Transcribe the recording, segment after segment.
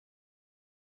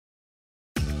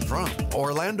from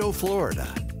Orlando, Florida,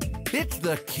 it's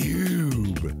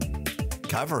theCUBE.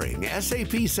 Covering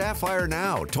SAP Sapphire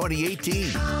Now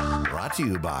 2018. Brought to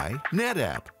you by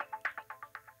NetApp.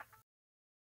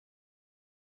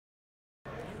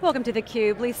 Welcome to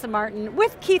theCUBE, Lisa Martin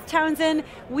with Keith Townsend.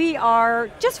 We are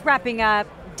just wrapping up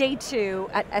day 2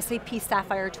 at SAP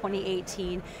Sapphire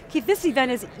 2018. Keith, this event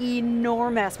is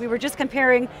enormous. We were just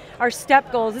comparing our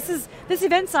step goals. This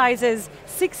event size is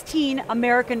 16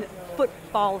 American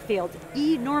football fields.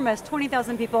 Enormous,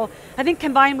 20,000 people. I think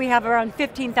combined we have around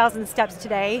 15,000 steps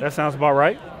today. That sounds about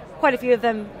right. Quite a few of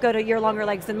them go to your longer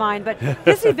legs than mine, but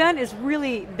this event has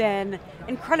really been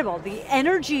incredible. The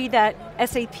energy that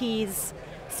SAP's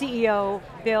CEO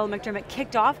Bill McDermott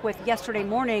kicked off with yesterday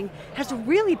morning has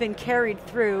really been carried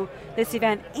through this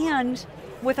event and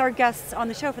with our guests on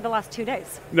the show for the last 2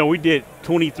 days. No, we did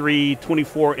 23,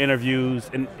 24 interviews,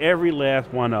 and every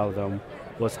last one of them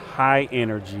was high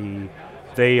energy.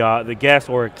 The guests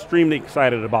were extremely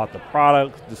excited about the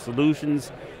products, the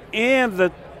solutions, and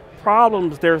the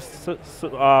problems they're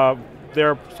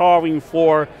solving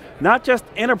for not just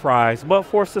enterprise, but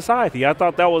for society. I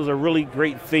thought that was a really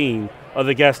great theme of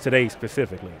the guests today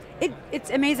specifically.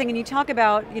 It's amazing, and you talk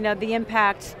about the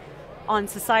impact on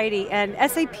society, and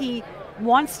SAP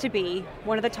wants to be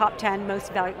one of the top 10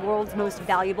 world's most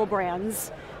valuable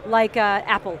brands, like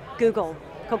Apple, Google,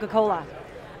 Coca-Cola,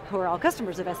 who are all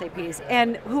customers of SAP's,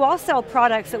 and who all sell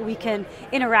products that we can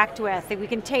interact with, that we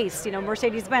can taste,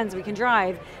 Mercedes-Benz, we can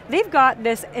drive. They've got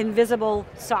this invisible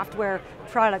software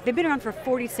product. They've been around for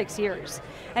 46 years.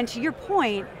 And to your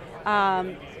point,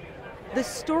 the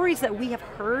stories that we have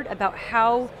heard about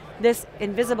how this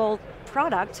invisible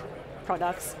products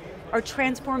are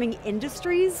transforming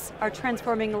industries, are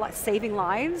transforming, saving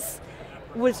lives,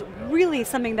 was really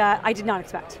something that I did not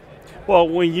expect. Well,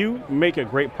 when you make a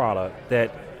great product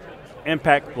that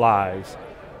impact lives,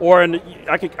 or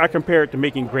I compare it to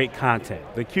making great content.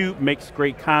 theCUBE makes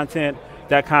great content,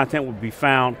 that content will be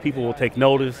found, people will take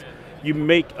notice. You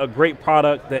make a great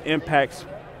product that impacts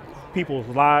people's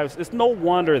lives. It's no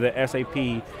wonder that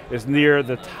SAP is near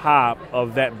the top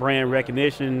of that brand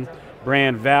recognition,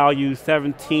 brand value,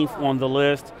 17th on the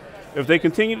list. If they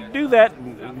continue to do that,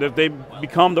 if they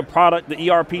become the product, the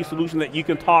ERP solution that you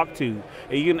can talk to,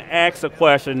 and you can ask a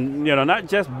question, not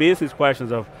just business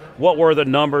questions of what were the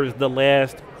numbers the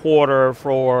last quarter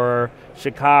for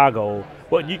Chicago,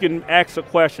 but you can ask a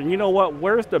question,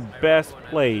 where's the best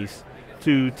place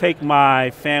to take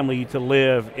my family to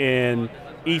live in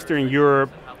Eastern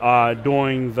Europe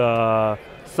during the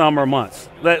summer months?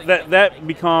 That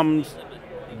becomes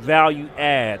value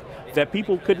add that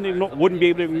people wouldn't be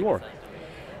able to ignore.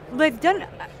 They've done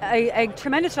a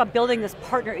tremendous job building this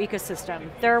partner ecosystem.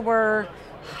 There were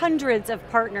hundreds of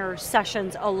partner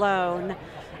sessions alone.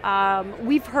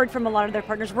 We've heard from a lot of their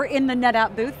partners. We're in the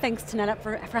NetApp booth, thanks to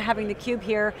NetApp for having theCUBE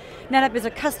here. NetApp is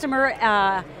a customer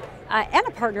and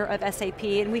a partner of SAP,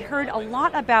 and we heard a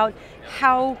lot about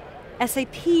how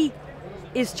SAP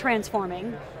is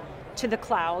transforming to the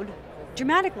cloud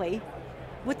dramatically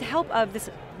with the help of this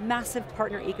massive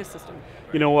partner ecosystem.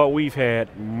 You know what, we've had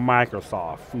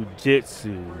Microsoft,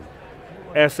 Fujitsu,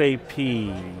 SAP,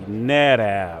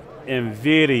 NetApp,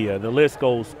 NVIDIA, the list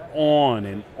goes on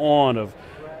and on of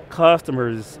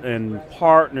customers and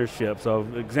partnerships,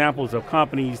 of examples of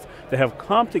companies that have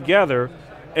come together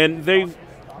and they've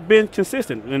been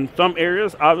consistent. In some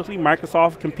areas, obviously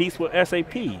Microsoft competes with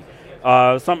SAP.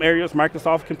 Some areas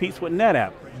Microsoft competes with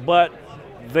NetApp, but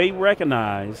they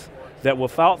recognize that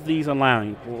without these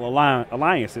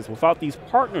alliances, without these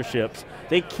partnerships,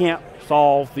 they can't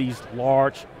solve these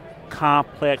large,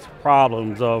 complex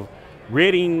problems of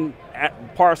ridding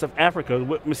parts of Africa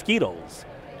with mosquitoes.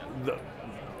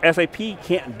 SAP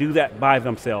can't do that by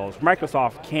themselves.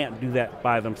 Microsoft can't do that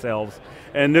by themselves.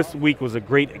 And this week was a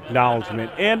great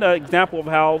acknowledgement and an example of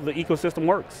how the ecosystem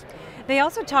works. They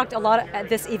also talked a lot at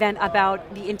this event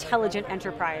about the intelligent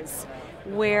enterprise,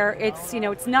 where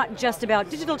it's not just about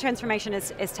digital transformation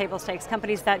as table stakes.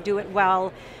 Companies that do it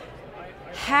well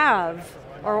have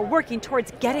or are working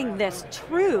towards getting this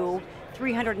true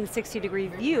 360-degree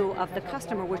view of the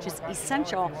customer, which is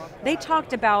essential. They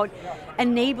talked about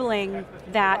enabling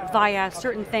that via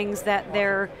certain things that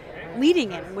they're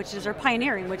leading in, which is, or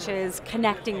pioneering, which is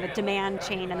connecting the demand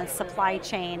chain and the supply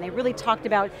chain. They really talked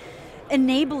about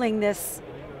enabling this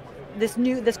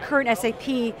current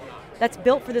SAP that's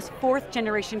built for this 4th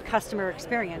generation customer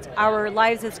experience. Our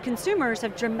lives as consumers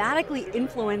have dramatically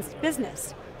influenced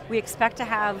business. We expect to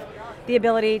have the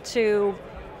ability to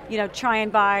try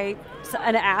and buy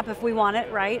an app if we want it,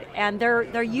 right? And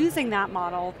they're using that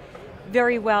model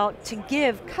very well to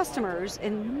give customers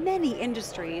in many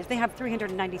industries, they have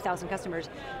 390,000 customers,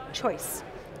 choice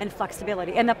and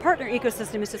flexibility. And the partner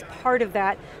ecosystem is just part of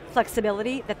that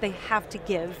flexibility that they have to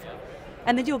give.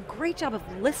 And they do a great job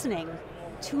of listening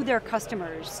to their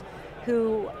customers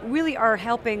who really are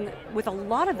helping with a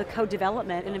lot of the code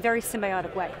development in a very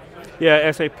symbiotic way.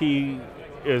 Yeah, SAP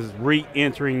is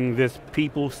re-entering this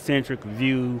people-centric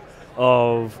view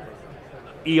of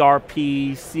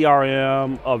ERP,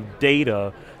 CRM, of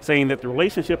data, saying that the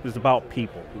relationship is about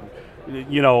people.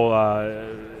 You know,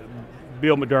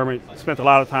 Bill McDermott spent a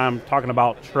lot of time talking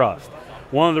about trust.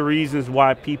 One of the reasons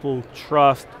why people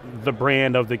trust the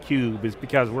brand of theCUBE is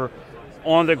because we're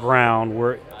on the ground,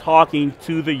 we're talking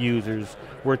to the users,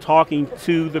 we're talking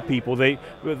to the people. The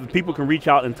people can reach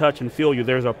out and touch and feel you.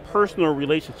 There's a personal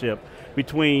relationship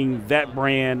between that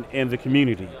brand and the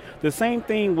community. The same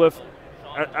thing with,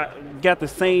 I got the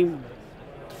same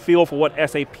feel for what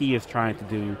SAP is trying to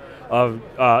do.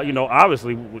 You know,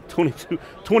 obviously with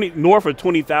 20, north of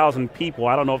 20,000 people,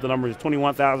 I don't know if the number is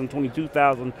 21,000,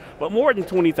 22,000, but more than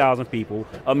 20,000 people,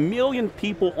 1 million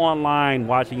people online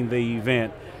watching the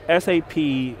event. SAP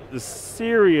is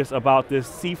serious about this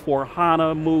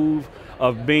C4HANA move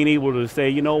of being able to say,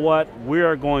 you know what, we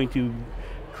are going to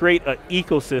create an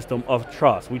ecosystem of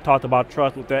trust. We talked about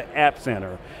trust with the App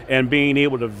Center and being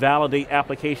able to validate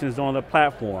applications on the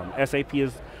platform. SAP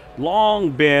has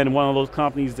long been one of those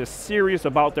companies that's serious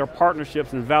about their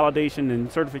partnerships and validation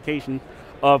and certification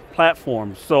of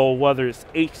platforms. So whether it's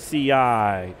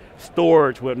HCI,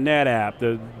 storage with NetApp,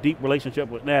 the deep relationship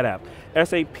with NetApp,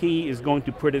 SAP is going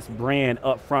to put its brand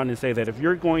up front and say that if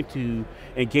you're going to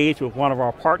engage with one of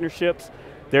our partnerships,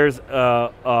 there's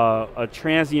a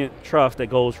transient trust that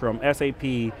goes from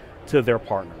SAP to their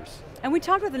partners. And we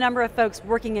talked with a number of folks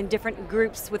working in different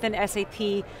groups within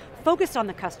SAP focused on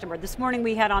the customer. This morning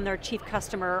we had on their chief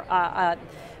customer, a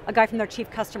guy from their chief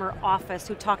customer office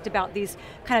who talked about these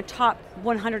kind of top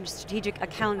 100 strategic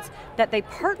accounts that they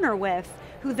partner with,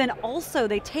 who then also,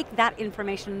 they take that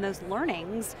information and those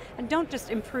learnings and don't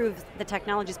just improve the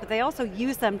technologies, but they also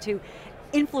use them to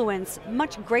influence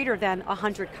much greater than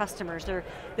 100 customers.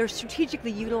 They're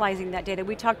strategically utilizing that data.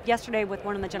 We talked yesterday with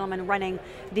one of the gentlemen running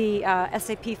the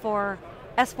SAP for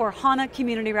S4HANA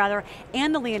community rather,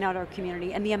 and the Leonardo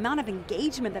community, and the amount of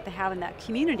engagement that they have in that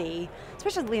community,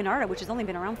 especially Leonardo, which has only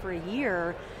been around for a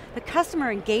year. The customer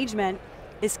engagement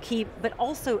is key, but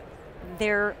also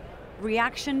their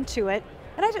reaction to it.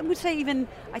 And I would say even,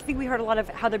 I think we heard a lot of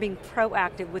how they're being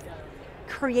proactive with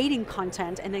creating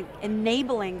content and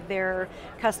enabling their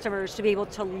customers to be able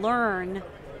to learn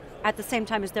at the same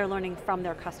time as they're learning from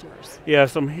their customers. Yeah,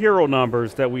 some hero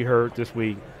numbers that we heard this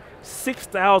week.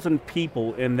 6,000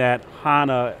 people in that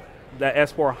HANA, that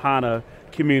S4HANA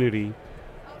community,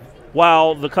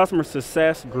 while the customer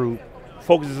success group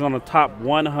focuses on the top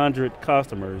 100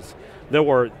 customers. There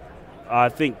were, I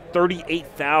think,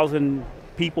 38,000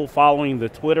 people following the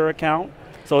Twitter account,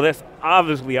 so that's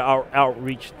obviously our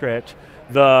outreach stretch.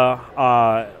 The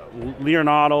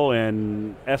Leonardo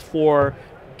and S4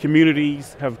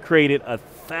 communities have created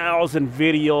 1,000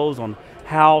 videos on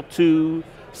how to.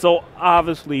 So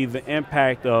obviously the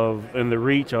impact of and the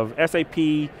reach of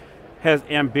SAP has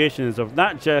ambitions of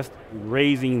not just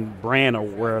raising brand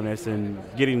awareness and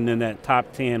getting in that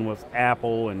top 10 with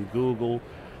Apple and Google.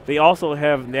 They also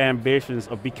have the ambitions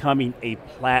of becoming a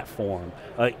platform,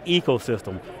 an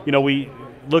ecosystem. You know, we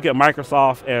look at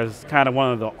Microsoft as kind of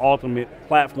one of the ultimate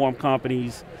platform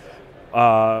companies.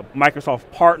 Microsoft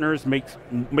partners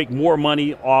make more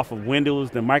money off of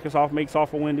Windows than Microsoft makes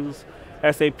off of Windows.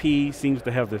 SAP seems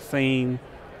to have the same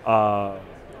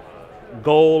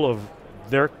goal of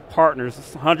their partners,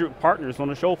 100 partners on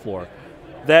the show floor.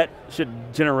 That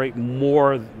should generate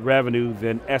more revenue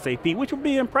than SAP, which would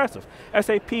be impressive.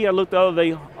 SAP, I looked the other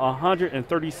day,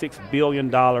 $136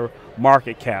 billion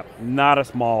market cap, not a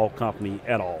small company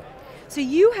at all. So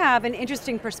you have an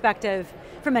interesting perspective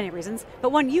for many reasons,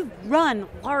 but one, you've run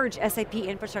large SAP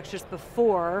infrastructures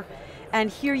before, and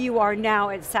here you are now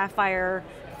at Sapphire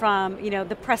from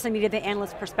the press and media, the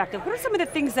analyst perspective. What are some of the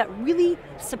things that really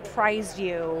surprised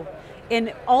you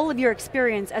in all of your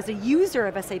experience as a user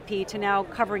of SAP to now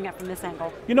covering it from this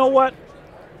angle? You know what?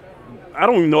 I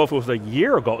don't even know if it was a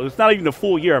year ago. It's not even a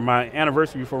full year. My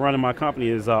anniversary for running my company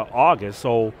is August,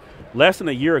 so less than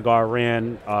a year ago I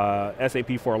ran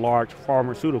SAP for a large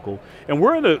pharmaceutical, and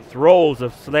we're in the throes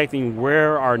of selecting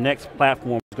where our next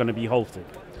platform is going to be hosted.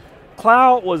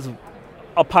 Cloud was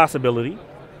a possibility,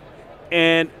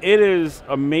 and it is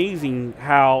amazing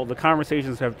how the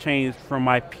conversations have changed from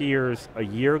my peers a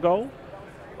year ago,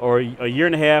 or a year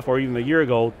and a half, or even a year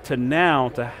ago, to now,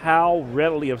 to how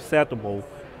readily acceptable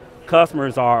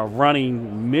customers are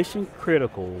running mission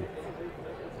critical,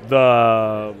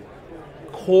 the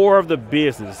core of the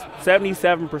business,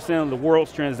 77% of the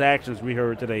world's transactions we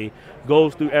heard today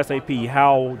goes through SAP,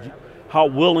 how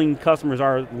willing customers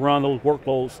are to run those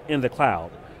workloads in the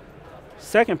cloud.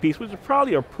 Second piece, which is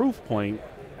probably a proof point,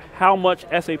 how much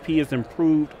SAP has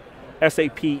improved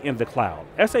SAP in the cloud.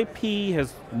 SAP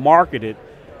has marketed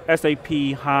SAP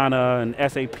HANA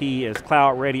and SAP as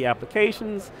cloud-ready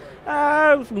applications.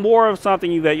 It's more of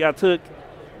something that I took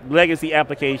legacy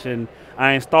application,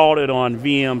 I installed it on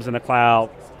VMs in the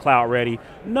cloud-ready.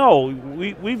 No,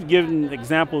 we've given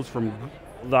examples from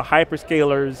the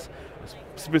hyperscalers,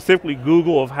 specifically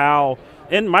Google, of how,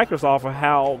 and Microsoft, of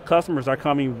how customers are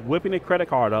coming, whipping a credit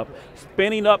card up,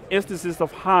 spinning up instances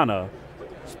of HANA,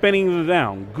 spinning them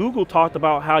down. Google talked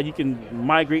about how you can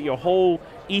migrate your whole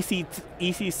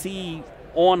ECC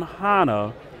on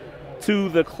HANA to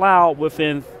the cloud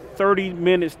within 30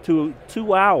 minutes to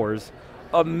 2 hours.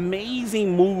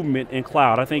 Amazing movement in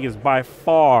cloud. I think is by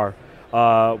far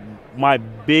my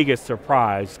biggest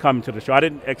surprise coming to the show. I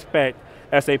didn't expect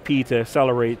SAP to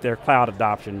accelerate their cloud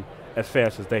adoption as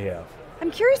fast as they have.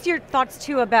 I'm curious your thoughts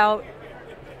too about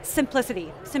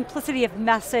simplicity of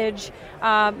message.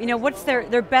 What's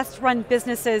their best run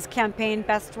businesses campaign,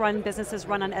 best run businesses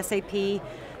run on SAP.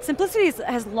 Simplicity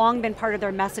has long been part of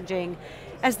their messaging.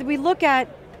 As we look at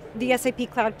the SAP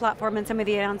Cloud Platform and some of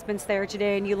the announcements there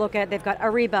today, and you look at, they've got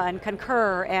Ariba and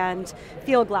Concur and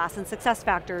Fieldglass and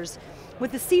SuccessFactors.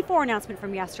 With the C4 announcement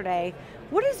from yesterday,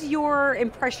 what is your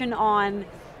impression on,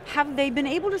 have they been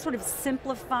able to sort of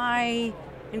simplify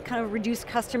and kind of reduce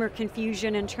customer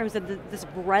confusion in terms of this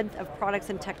breadth of products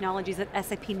and technologies that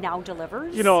SAP now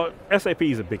delivers? You know, SAP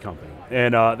is a big company,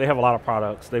 and they have a lot of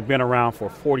products. They've been around for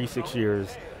 46 years.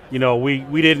 You know,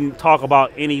 we didn't talk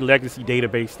about any legacy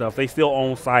database stuff. They still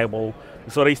own Siebel,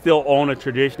 so they still own a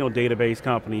traditional database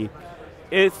company.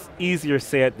 It's easier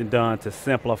said than done to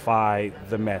simplify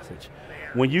the message.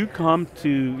 When you come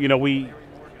to, we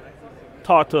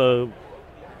talked to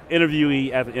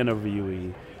interviewee after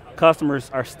interviewee, customers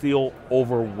are still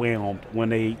overwhelmed when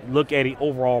they look at the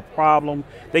overall problem.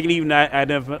 They can even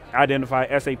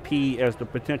identify SAP as the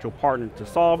potential partner to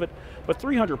solve it, but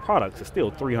 300 products is still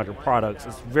 300 products.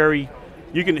 It's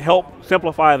you can help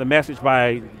simplify the message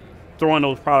by throwing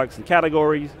those products in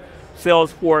categories.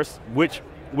 Salesforce, which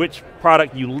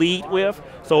product you lead with.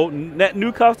 So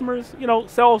new customers,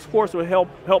 Salesforce will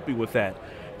help you with that.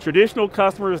 Traditional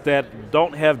customers that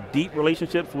don't have deep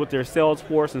relationships with their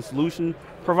Salesforce and solution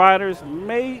providers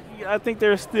I think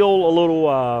there's still a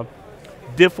little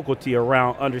difficulty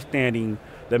around understanding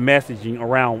the messaging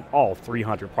around all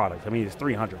 300 products. I mean, it's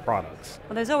 300 products.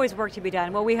 Well, there's always work to be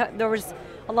done. Well, there was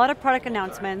a lot of product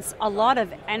announcements, a lot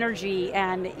of energy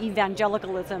and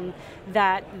evangelicalism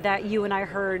that you and I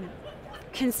heard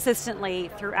consistently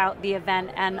throughout the event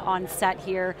and on set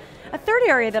here. A third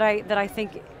area that I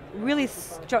think really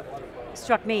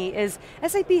struck me is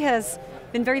SAP has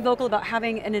been very vocal about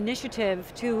having an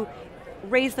initiative to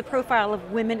raise the profile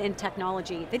of women in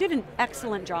technology. They did an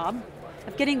excellent job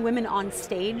of getting women on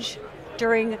stage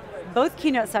during both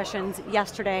keynote sessions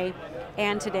yesterday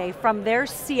and today, from their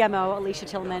CMO, Alicia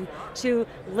Tillman, to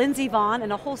Lindsey Vonn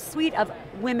and a whole suite of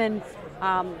women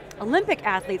Olympic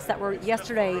athletes that were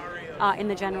yesterday in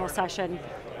the general session.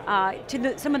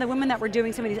 To some of the women that were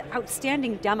doing some of these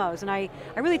outstanding demos, and I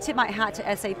really tip my hat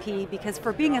to SAP, because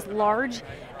for being as large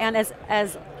and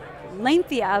as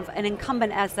lengthy of an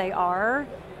incumbent as they are,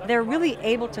 they're really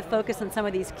able to focus on some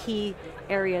of these key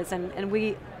areas, and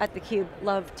we at theCUBE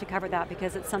love to cover that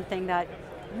because it's something that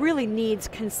really needs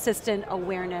consistent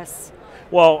awareness.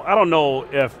 Well, I don't know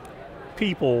if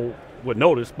people would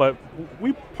notice, but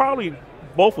we probably,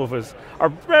 both of us, are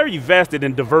very vested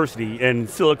in diversity in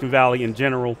Silicon Valley in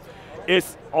general.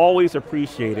 It's always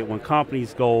appreciated when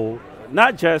companies go,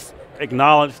 not just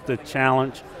acknowledge the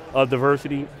challenge of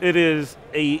diversity, it is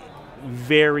a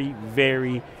very,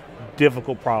 very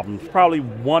difficult problem. It's probably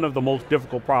one of the most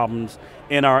difficult problems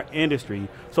in our industry.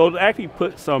 So to actually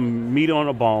put some meat on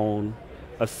the bone,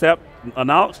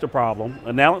 announce the problem,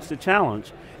 announce the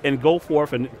challenge, and go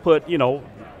forth and put,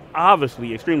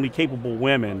 obviously extremely capable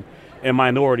women and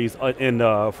minorities in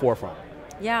the forefront.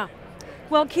 Yeah.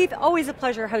 Well, Keith, always a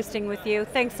pleasure hosting with you.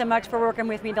 Thanks so much for working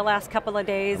with me the last couple of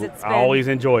days. I always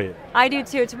enjoy it. I do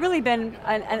too. It's really been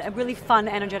a really fun,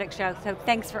 energetic show, so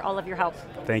thanks for all of your help.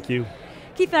 Thank you.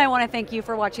 Keith and I want to thank you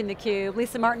for watching theCUBE.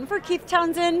 Lisa Martin for Keith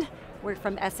Townsend. We're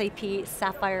from SAP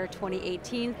Sapphire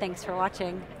 2018. Thanks for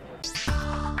watching.